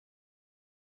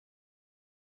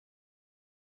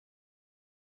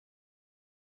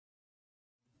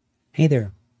Hey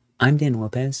there, I'm Dan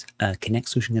Lopez, a Connect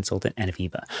Solution Consultant at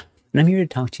AVEVA, and I'm here to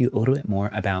talk to you a little bit more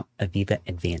about AVEVA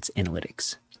Advanced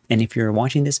Analytics. And if you're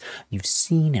watching this, you've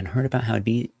seen and heard about how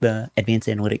AVEVA Advanced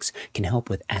Analytics can help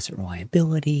with asset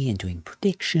reliability and doing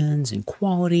predictions and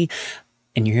quality,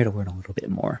 and you're here to learn a little bit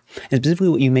more. And specifically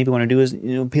what you maybe want to do is,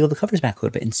 peel the covers back a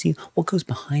little bit and see what goes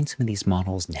behind some of these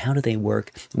models and how do they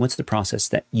work and what's the process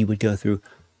that you would go through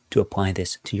to apply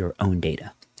this to your own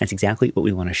data. That's exactly what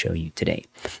we want to show you today.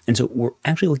 And so we're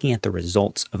actually looking at the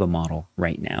results of a model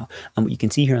right now. What you can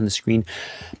see here on the screen,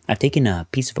 I've taken a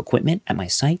piece of equipment at my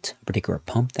site, a particular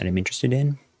pump that I'm interested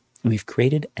in, and we've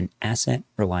created an asset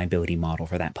reliability model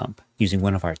for that pump using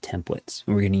one of our templates.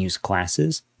 And we're going to use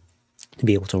classes to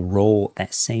be able to roll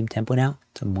that same template out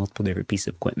to multiple different pieces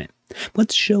of equipment.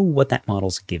 Let's show what that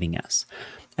model's giving us.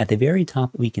 At the very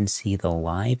top, we can see the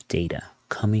live data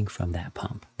coming from that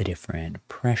pump, the different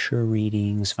pressure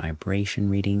readings, vibration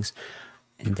readings,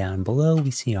 and down below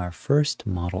we see our first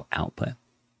model output.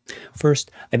 First,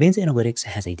 Advanced Analytics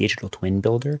has a digital twin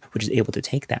builder, which is able to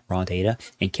take that raw data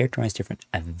and characterize different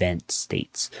event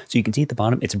states. So you can see at the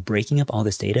bottom, it's breaking up all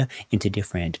this data into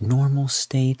different normal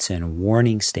states and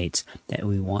warning states that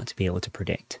we want to be able to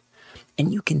predict.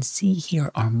 And you can see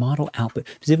here our model output.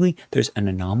 Specifically, there's an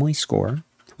anomaly score,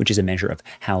 which is a measure of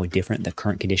how different the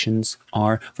current conditions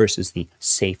are versus the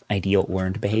safe, ideal,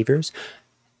 learned behaviors,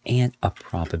 and a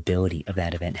probability of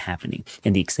that event happening.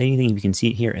 And the exciting thing you can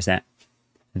see here is that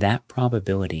that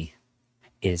probability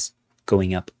is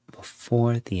going up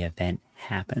before the event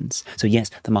happens. So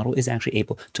yes, the model is actually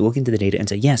able to look into the data and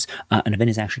say, yes, an event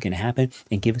is actually going to happen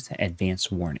and give us an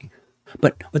advanced warning.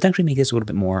 But let's actually make this a little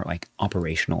bit more like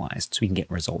operationalized so we can get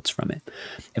results from it.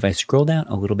 If I scroll down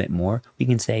a little bit more, we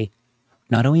can say,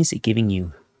 not only is it giving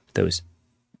you those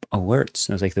alerts,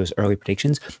 those early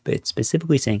predictions, but it's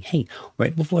specifically saying, hey,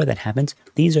 right before that happens,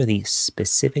 these are the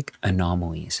specific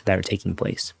anomalies that are taking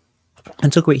place.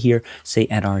 Let's look right here, say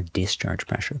at our discharge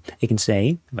pressure. It can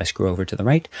say, if I scroll over to the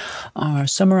right, our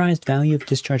summarized value of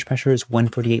discharge pressure is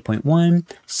 148.1,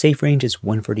 safe range is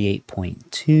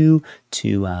 148.2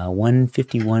 to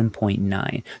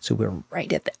 151.9. So we're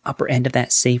right at the upper end of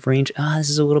that safe range.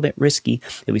 This is a little bit risky.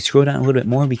 If we scroll down a little bit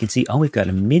more, we can see, we've got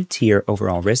a mid-tier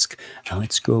overall risk.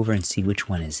 Let's go over and see which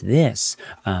one is this.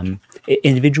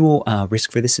 Individual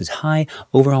risk for this is high.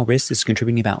 Overall risk is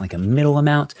contributing about like a middle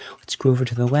amount. Let's go over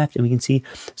to the left and we can see,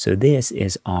 so this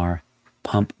is our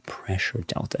pump pressure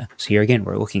delta. So here again,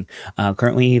 we're looking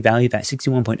currently valued at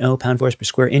 61.0 pound-force per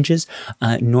square inches,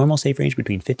 normal safe range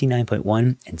between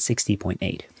 59.1 and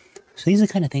 60.8. So these are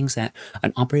the kind of things that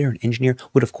an operator and engineer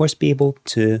would of course be able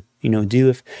to, do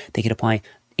if they could apply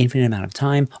infinite amount of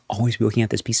time, always be looking at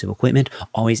this piece of equipment,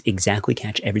 always exactly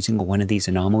catch every single one of these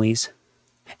anomalies,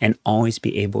 and always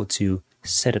be able to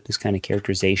set up this kind of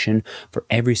characterization for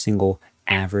every single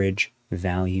average,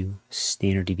 value,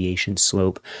 standard deviation,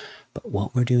 slope. But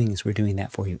what we're doing is we're doing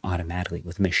that for you automatically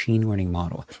with a machine learning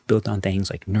model built on things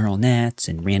like neural nets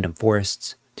and random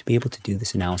forests to be able to do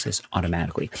this analysis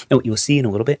automatically. And what you'll see in a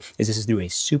little bit is this is through a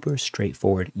super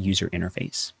straightforward user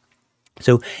interface.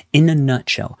 So in a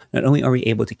nutshell, not only are we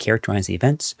able to characterize the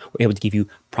events, we're able to give you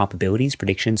probabilities,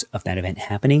 predictions of that event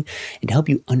happening, and to help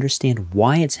you understand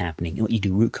why it's happening and let you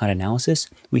do root cause analysis,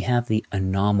 we have the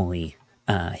anomaly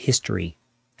history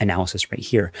analysis right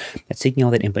here. That's taking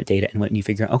all that input data and letting you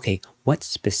figure out, okay, what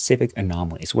specific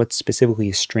anomalies, what specifically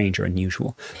is strange or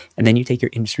unusual? And then you take your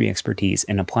industry expertise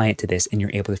and apply it to this and you're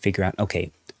able to figure out,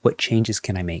 okay, what changes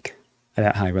can I make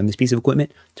about how I run this piece of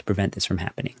equipment to prevent this from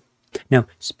happening? Now,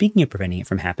 speaking of preventing it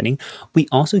from happening, we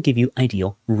also give you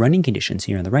ideal running conditions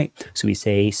here on the right. So we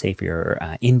say for your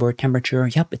inboard temperature,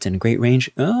 yep, it's in a great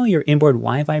range. Oh, your inboard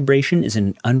Y vibration is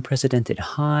an unprecedented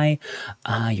high.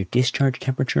 Your discharge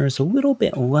temperature is a little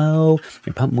bit low.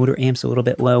 Your pump motor amp's a little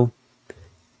bit low.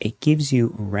 It gives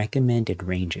you recommended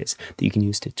ranges that you can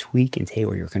use to tweak and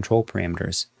tailor your control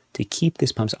parameters to keep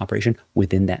this pump's operation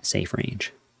within that safe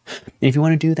range. And if you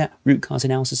want to do that root cause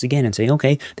analysis again and say,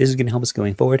 okay, this is going to help us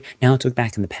going forward. Now let's look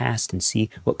back in the past and see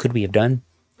what could we have done.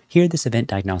 Here, this event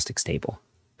diagnostics table.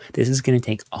 This is going to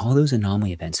take all those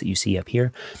anomaly events that you see up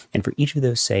here. And for each of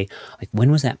those say, like,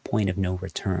 when was that point of no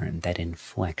return, that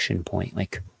inflection point,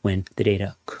 like when the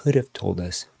data could have told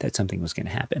us that something was going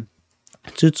to happen.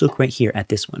 So let's look right here at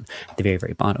this one, at the very,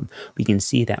 very bottom. We can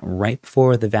see that right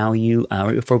before the value,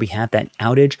 right before we have that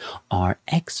outage, our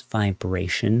X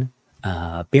vibration,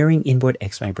 bearing inboard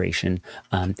X vibration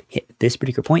hit this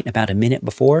particular point about a minute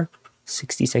before.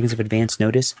 60 seconds of advance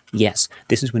notice? Yes,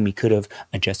 this is when we could have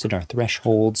adjusted our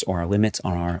thresholds or our limits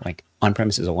on our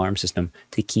on-premises alarm system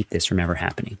to keep this from ever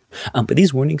happening. But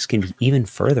these warnings can be even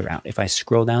further out. If I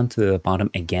scroll down to the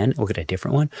bottom again, look at a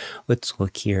different one. Let's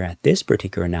look here at this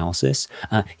particular analysis.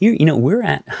 Here, we're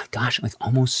at, gosh,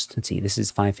 almost, let's see, this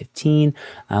is 5:15.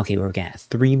 Okay, we're at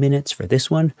 3 minutes for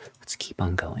this one. Let's keep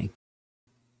on going.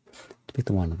 Let's pick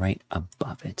the one right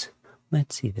above it.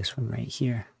 Let's see this one right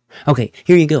here. Okay,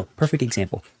 here you go. Perfect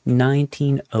example.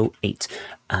 1908.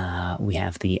 We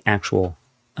have the actual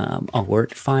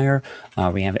alert fire.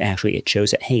 We have it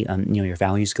shows that, hey, your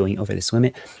value's going over this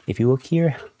limit. If you look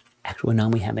here, actual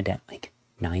anomaly happened at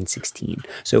 9:16.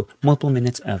 So multiple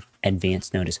minutes of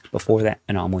advance notice before that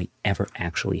anomaly ever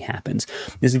actually happens.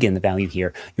 This is again the value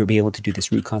here. You'll be able to do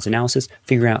this root cause analysis,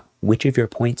 figure out which of your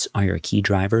points are your key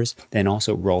drivers, then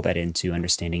also roll that into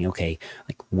understanding, okay,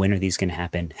 when are these going to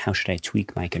happen? How should I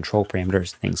tweak my control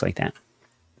parameters? Things like that.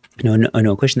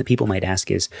 A question that people might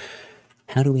ask is,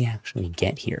 how do we actually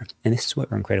get here? And this is what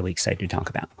we're incredibly excited to talk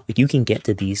about. You can get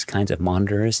to these kinds of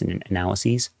monitors and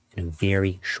analyses in a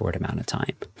very short amount of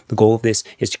time. The goal of this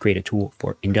is to create a tool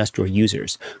for industrial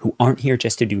users who aren't here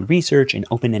just to do research and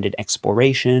open-ended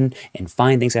exploration and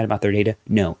find things out about their data.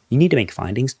 No, you need to make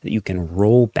findings that you can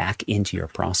roll back into your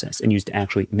process and use to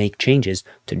actually make changes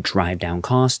to drive down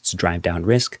costs, drive down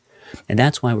risk. And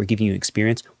that's why we're giving you an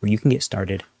experience where you can get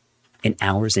started in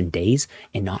hours and days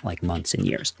and not months and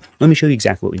years. Let me show you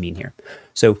exactly what we mean here.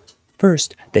 So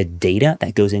first, the data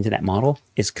that goes into that model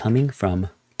is coming from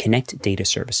Connect Data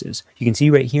Services. You can see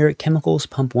right here, chemicals,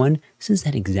 pump 1, this is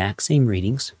that exact same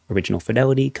readings, original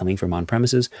fidelity, coming from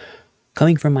on-premises,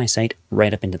 coming from my site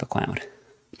right up into the cloud.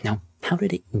 Now, how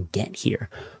did it get here?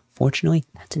 Fortunately,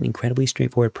 that's an incredibly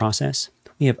straightforward process.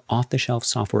 We have off-the-shelf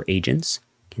software agents,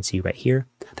 you can see right here,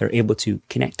 that are able to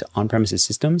connect to on-premises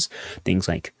systems, things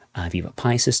like AVEVA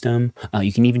Pi system.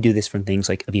 You can even do this from things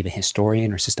like AVEVA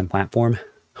Historian or System Platform,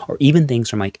 or even things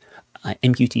from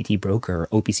MQTT Broker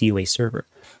or OPC server.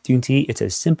 So you can see it's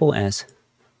as simple as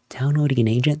downloading an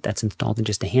agent that's installed in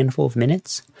just a handful of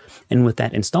minutes. And with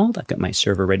that installed, I've got my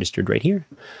server registered right here.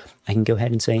 I can go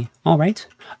ahead and say, all right,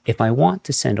 if I want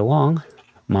to send along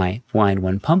my line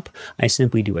 1 pump, I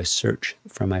simply do a search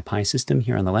from my Pi system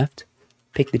here on the left,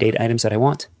 pick the data items that I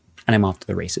want, and I'm off to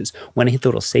the races. When I hit the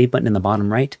little save button in the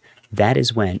bottom right, that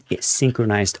is when it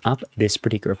synchronized up this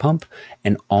particular pump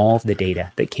and all of the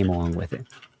data that came along with it.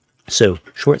 So,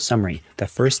 short summary, the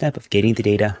first step of getting the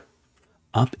data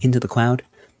up into the cloud,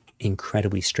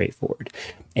 incredibly straightforward.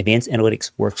 Advanced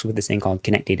Analytics works with this thing called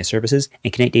Connect Data Services,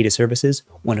 and Connect Data Services,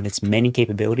 one of its many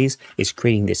capabilities is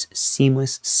creating this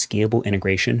seamless, scalable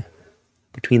integration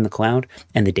between the cloud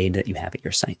and the data that you have at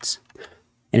your sites.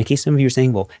 And in case some of you are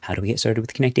saying, well, how do we get started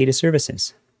with Connect Data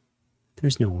Services?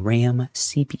 There's no RAM,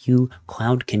 CPU,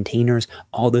 cloud containers,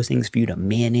 all those things for you to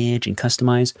manage and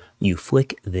customize. You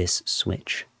flick this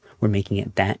switch. We're making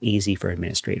it that easy for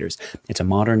administrators. It's a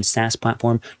modern SaaS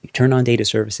platform. You turn on data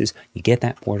services, you get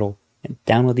that portal, and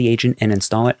download the agent and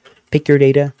install it. Pick your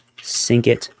data, sync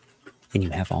it, and you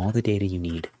have all the data you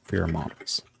need for your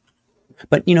models.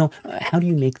 But, how do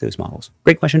you make those models?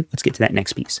 Great question. Let's get to that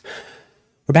next piece.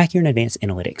 We're back here in Advanced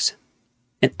Analytics.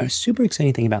 And a super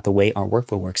exciting thing about the way our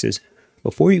workflow works is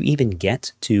before you even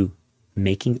get to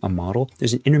making a model,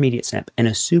 there's an intermediate step and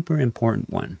a super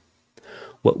important one.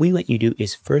 What we let you do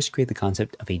is first create the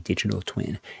concept of a digital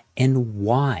twin. And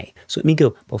why? So let me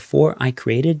go. Before I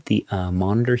created the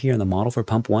monitor here on the model for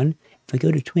pump 1, if I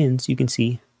go to twins, you can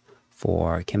see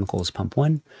for chemicals pump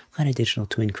 1, I've got a digital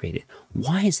twin created.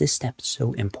 Why is this step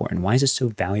so important? Why is this so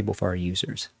valuable for our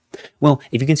users? Well,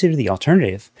 if you consider the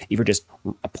alternative, if you're just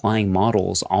applying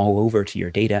models all over to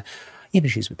your data, you have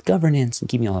issues with governance and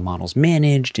keeping all the models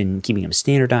managed and keeping them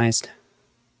standardized.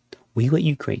 We let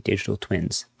you create digital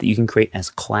twins that you can create as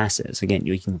classes. Again,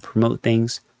 you can promote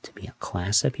things to be a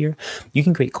class up here. You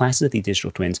can create classes of these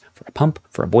digital twins for a pump,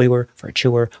 for a boiler, for a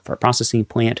chiller, for a processing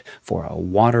plant, for a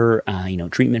water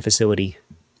treatment facility.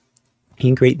 You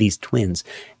can create these twins,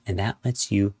 and that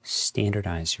lets you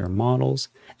standardize your models.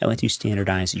 It lets you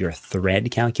standardize your thread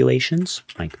calculations,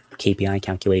 like KPI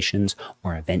calculations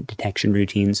or event detection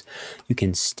routines. You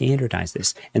can standardize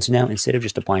this. And so now, instead of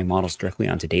just applying models directly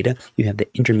onto data, you have the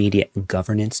intermediate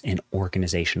governance and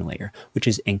organization layer, which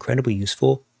is incredibly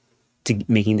useful to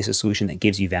making this a solution that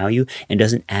gives you value and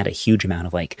doesn't add a huge amount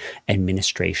of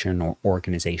administration or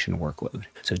organization workload.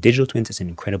 So digital twins is an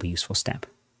incredibly useful step.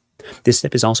 This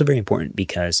step is also very important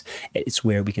because it's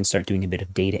where we can start doing a bit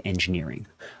of data engineering.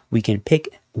 We can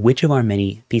pick which of our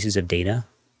many pieces of data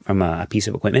from a piece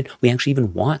of equipment we actually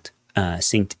even want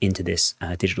synced into this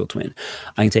digital twin.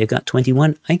 I can say I've got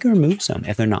 21. I can remove some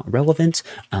if they're not relevant.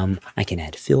 I can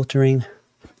add filtering.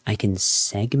 I can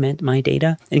segment my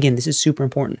data. And again, this is super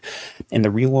important. In the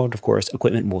real world, of course,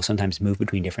 equipment will sometimes move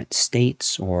between different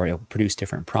states or it'll produce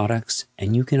different products.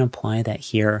 And you can apply that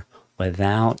here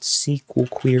without SQL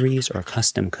queries or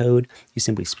custom code. You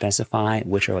simply specify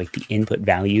which are like the input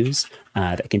values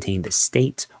that contain the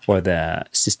state or the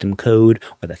system code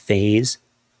or the phase.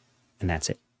 And that's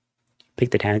it.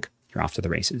 Pick the tag, you're off to the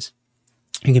races.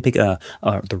 You can pick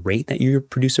the rate that you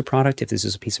produce a product, if this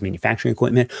is a piece of manufacturing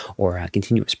equipment or a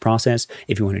continuous process,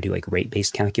 if you want to do like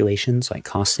rate-based calculations, like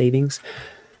cost savings.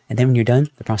 And then when you're done,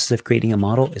 the process of creating a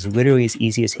model is literally as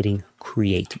easy as hitting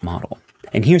create model.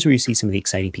 And here's where you see some of the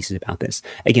exciting pieces about this.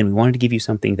 Again, we wanted to give you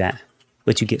something that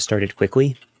lets you get started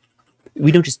quickly.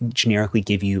 We don't just generically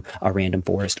give you a random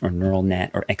forest or neural net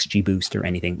or XGBoost or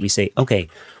anything. We say, okay,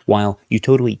 while you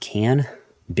totally can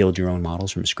build your own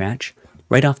models from scratch,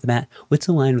 right off the bat, what's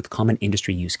aligned with common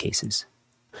industry use cases?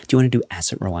 Do you want to do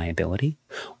asset reliability?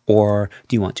 Or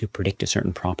do you want to predict a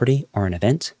certain property or an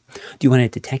event? Do you want to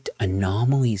detect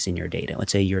anomalies in your data?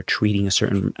 Let's say you're treating a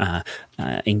certain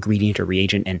ingredient or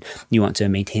reagent and you want to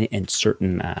maintain it in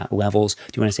certain levels. Do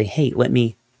you want to say, hey, let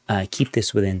me keep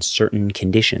this within certain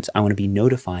conditions? I want to be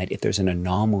notified if there's an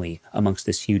anomaly amongst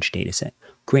this huge data set.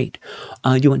 Great.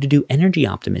 Do you want to do energy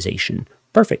optimization?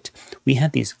 Perfect. We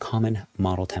have these common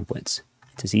model templates.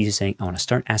 It's as easy as saying, I want to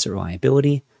start asset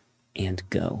reliability and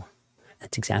go.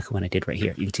 That's exactly what I did right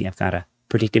here. You can see I've got a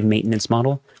predictive maintenance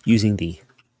model using the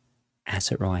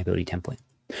asset reliability template.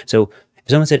 So if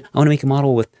someone said, I want to make a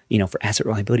model with, for asset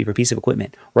reliability for a piece of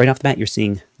equipment, right off the bat, you're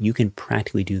seeing you can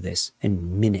practically do this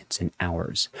in minutes and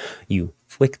hours. You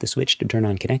flick the switch to turn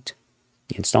on Connect,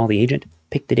 you install the agent,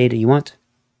 pick the data you want,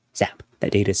 zap,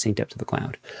 that data is synced up to the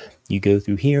cloud. You go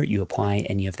through here, you apply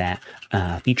any of that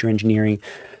feature engineering.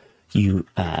 You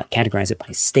categorize it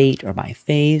by state or by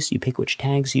phase. You pick which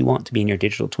tags you want to be in your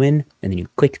digital twin, and then you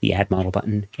click the Add Model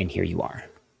button, and here you are.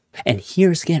 And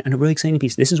here's, again, a really exciting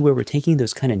piece. This is where we're taking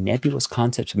those kind of nebulous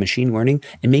concepts of machine learning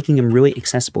and making them really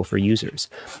accessible for users.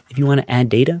 If you want to add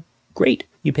data, great.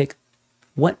 You pick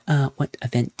what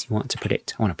event do you want to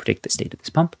predict? I want to predict the state of this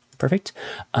pump. Perfect.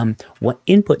 What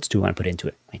inputs do I want to put into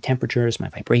it? My temperatures, my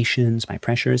vibrations, my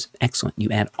pressures. Excellent.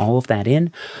 You add all of that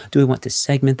in. Do I want to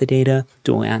segment the data?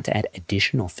 Do I want to add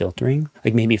additional filtering?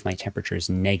 Like maybe if my temperature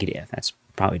is negative, that's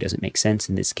probably doesn't make sense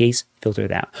in this case, filter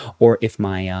that. Or if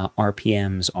my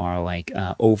RPMs are like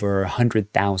over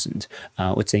 100,000,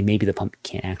 let's say maybe the pump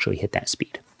can't actually hit that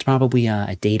speed. It's probably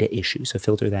a data issue, so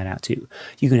filter that out too.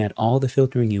 You can add all the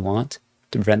filtering you want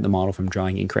to prevent the model from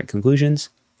drawing incorrect conclusions.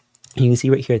 And you can see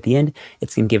right here at the end,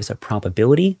 it's going to give us a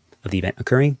probability of the event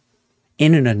occurring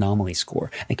and an anomaly score,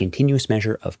 a continuous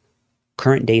measure of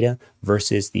current data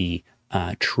versus the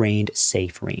trained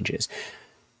safe ranges.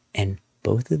 And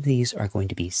both of these are going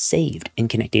to be saved in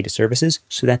Connect Data Services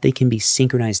so that they can be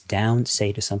synchronized down,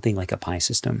 say, to something like a Pi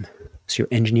system. So your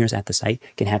engineers at the site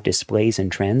can have displays and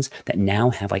trends that now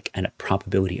have like a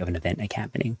probability of an event like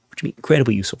happening, which would be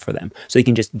incredibly useful for them. So they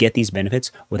can just get these benefits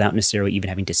without necessarily even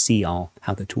having to see how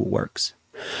the tool works.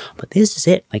 But this is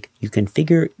it. Like you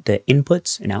configure the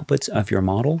inputs and outputs of your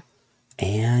model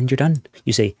and you're done.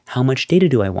 You say, how much data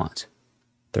do I want?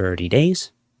 30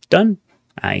 days, done.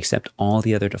 I accept all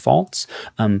the other defaults.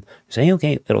 Say,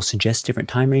 okay, it'll suggest different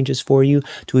time ranges for you.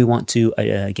 Do we want to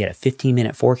get a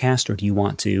 15-minute forecast, or do you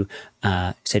want to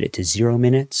set it to 0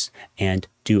 minutes and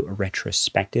do a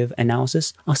retrospective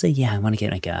analysis? I'll say, yeah, I want to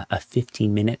get like a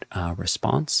 15-minute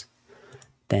response.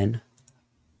 Then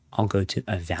I'll go to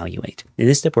evaluate. And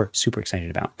this step we're super excited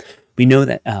about. We know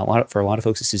that for a lot of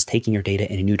folks, this is taking your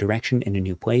data in a new direction, in a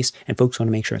new place, and folks want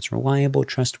to make sure it's reliable,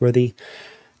 trustworthy.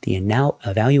 The now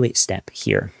evaluate step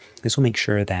here, this will make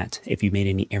sure that if you made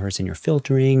any errors in your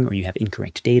filtering or you have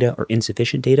incorrect data or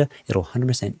insufficient data, it'll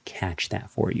 100% catch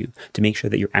that for you to make sure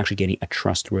that you're actually getting a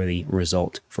trustworthy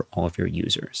result for all of your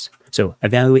users. So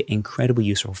evaluate, incredibly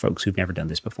useful for folks who've never done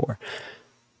this before.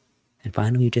 And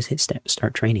finally, you just hit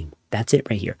start training. That's it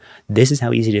right here. This is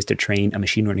how easy it is to train a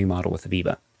machine learning model with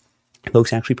AVEVA. If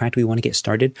folks actually practically want to get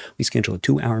started, we schedule a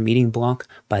 2-hour meeting block.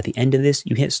 By the end of this,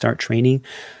 you hit start training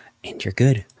and you're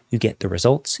good. You get the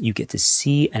results. You get to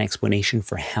see an explanation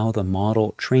for how the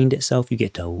model trained itself. You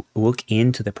get to look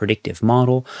into the predictive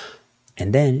model,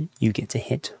 and then you get to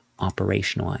hit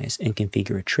operationalize and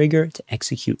configure a trigger to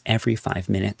execute every 5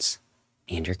 minutes,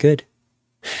 and you're good.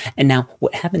 And now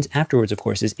what happens afterwards, of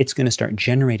course, is it's going to start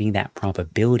generating that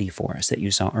probability for us that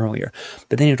you saw earlier.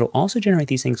 But then it'll also generate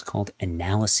these things called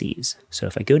analyses. So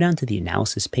if I go down to the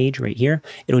analysis page right here,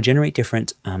 it'll generate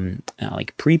different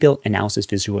like pre-built analysis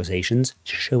visualizations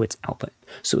to show its output.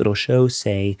 So it'll show,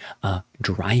 say,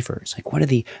 drivers. Like what are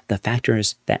the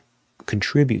factors that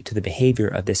contribute to the behavior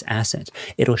of this asset.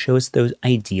 It'll show us those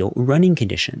ideal running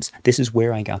conditions. This is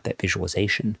where I got that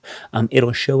visualization.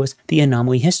 It'll show us the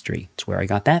anomaly history. It's where I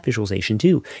got that visualization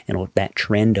too. And that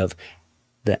trend of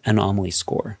the anomaly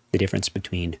score, the difference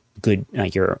between good,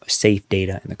 your safe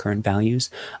data and the current values.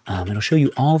 It'll show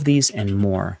you all of these and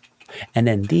more. And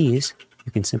then these,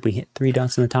 you can simply hit 3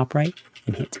 dots in the top right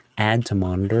and hit add to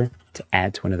monitor to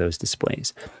add to one of those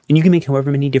displays. And you can make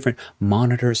however many different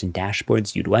monitors and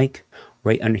dashboards you'd like.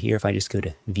 Right under here, if I just go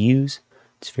to views,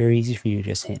 it's very easy for you to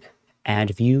just hit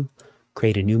add view,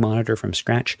 create a new monitor from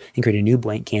scratch, and create a new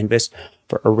blank canvas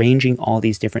for arranging all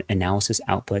these different analysis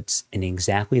outputs in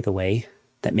exactly the way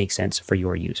that makes sense for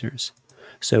your users.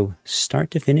 So start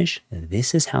to finish,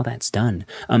 this is how that's done.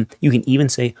 You can even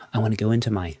say, I want to go into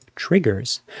my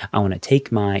triggers. I want to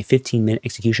take my 15-minute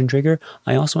execution trigger.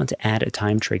 I also want to add a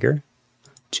time trigger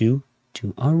to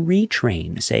a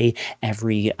retrain, say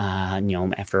every,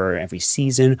 after every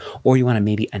season, or you want to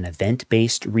maybe an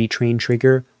event-based retrain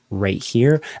trigger right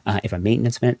here. If a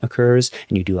maintenance event occurs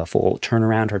and you do a full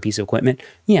turnaround for a piece of equipment,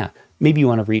 yeah, maybe you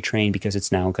want to retrain because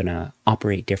it's now going to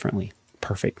operate differently.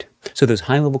 Perfect. So those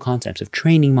high-level concepts of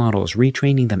training models,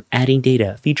 retraining them, adding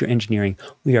data, feature engineering,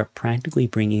 we are practically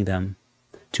bringing them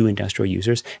to industrial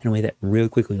users in a way that really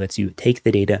quickly lets you take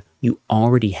the data you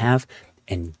already have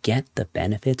and get the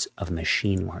benefits of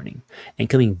machine learning. And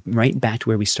coming right back to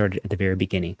where we started at the very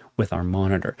beginning with our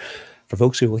monitor. For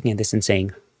folks who are looking at this and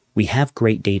saying, we have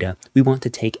great data. We want to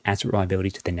take asset reliability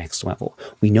to the next level.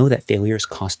 We know that failures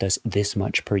cost us this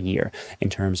much per year in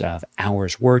terms of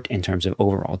hours worked, in terms of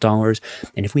overall dollars.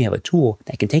 And if we have a tool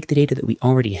that can take the data that we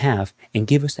already have and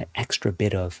give us that extra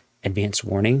bit of advanced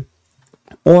warning,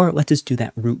 or let's just do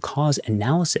that root cause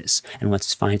analysis and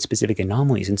let's find specific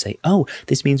anomalies and say, oh,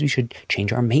 this means we should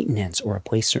change our maintenance or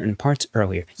replace certain parts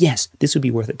earlier. Yes, this would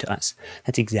be worth it to us.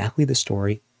 That's exactly the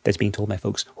story that's being told by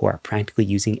folks who are practically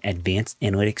using advanced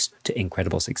analytics to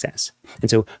incredible success. And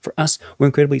so for us, we're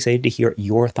incredibly excited to hear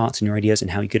your thoughts and your ideas and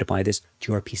how you could apply this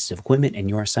to your pieces of equipment and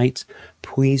your sites.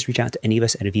 Please reach out to any of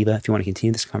us at AVEVA if you want to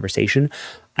continue this conversation.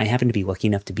 I happen to be lucky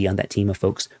enough to be on that team of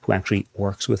folks who actually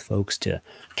works with folks to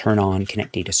turn on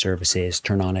Connect Data Services,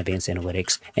 turn on advanced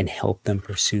analytics, and help them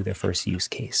pursue their first use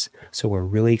case. So we're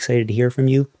really excited to hear from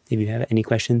you. If you have any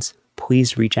questions,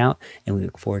 please reach out, and we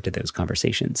look forward to those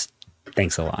conversations.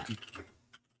 Thanks a lot.